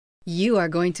You are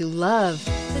going to love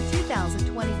the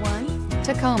 2021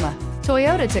 Tacoma.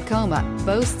 Toyota Tacoma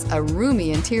boasts a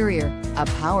roomy interior, a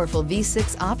powerful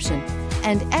V6 option,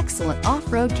 and excellent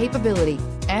off-road capability,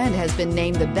 and has been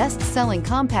named the best-selling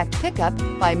compact pickup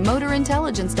by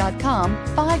MotorIntelligence.com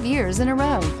 5 years in a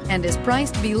row, and is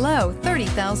priced below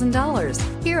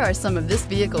 $30,000. Here are some of this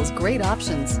vehicle's great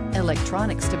options: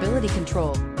 electronic stability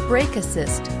control, brake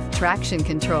assist, traction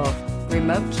control,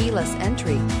 remote keyless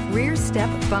entry, rear step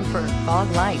bumper,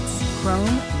 fog lights,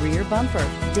 chrome rear bumper,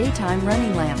 daytime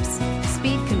running lamps,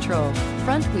 speed control,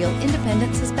 front wheel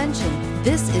independent suspension.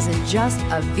 This isn't just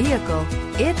a vehicle,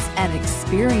 it's an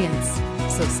experience.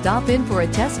 So stop in for a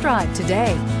test drive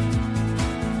today.